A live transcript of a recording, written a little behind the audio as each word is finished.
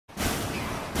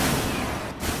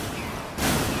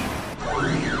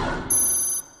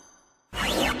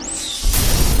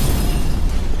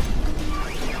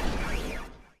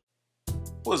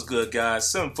What's good,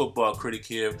 guys? Sim Football Critic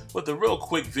here with a real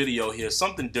quick video here.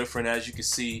 Something different. As you can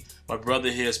see, my brother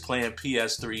here is playing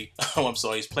PS3. Oh, I'm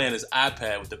sorry, he's playing his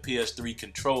iPad with the PS3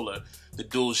 controller, the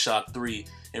Dualshock 3.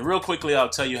 And real quickly, I'll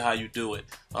tell you how you do it.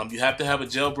 You have to have a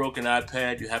jailbroken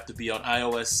iPad. You have to be on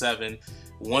iOS 7.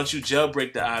 Once you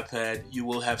jailbreak the iPad, you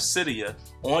will have Cydia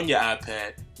on your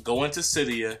iPad. Go into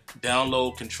Cydia,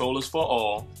 download Controllers for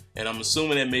All, and I'm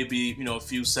assuming there may be, a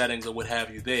few settings or what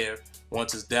have you there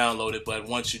once it's downloaded. But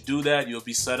once you do that, you'll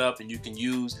be set up and you can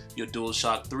use your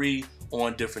DualShock 3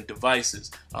 on different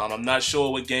devices. I'm not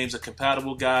sure what games are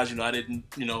compatible, guys. I didn't,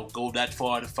 go that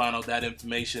far to find out that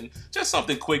information. Just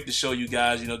something quick to show you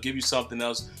guys, give you something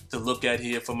else to look at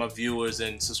here for my viewers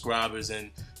and subscribers, and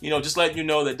just letting you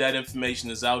know that that information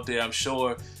is out there. I'm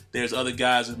sure there's other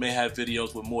guys who may have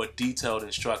videos with more detailed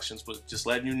instructions, but just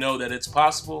letting you know that it's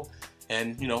possible.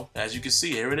 And, as you can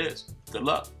see, here it is. Good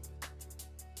luck.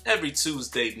 Every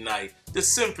Tuesday night, the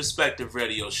Sim Perspective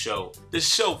Radio Show, the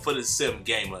show for the Sim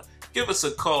Gamer. Give us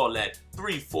a call at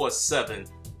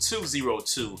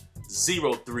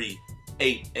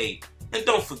 347-202-0388. And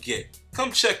don't forget,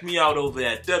 come check me out over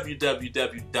at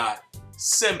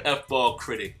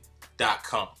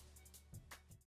www.simfballcritic.com.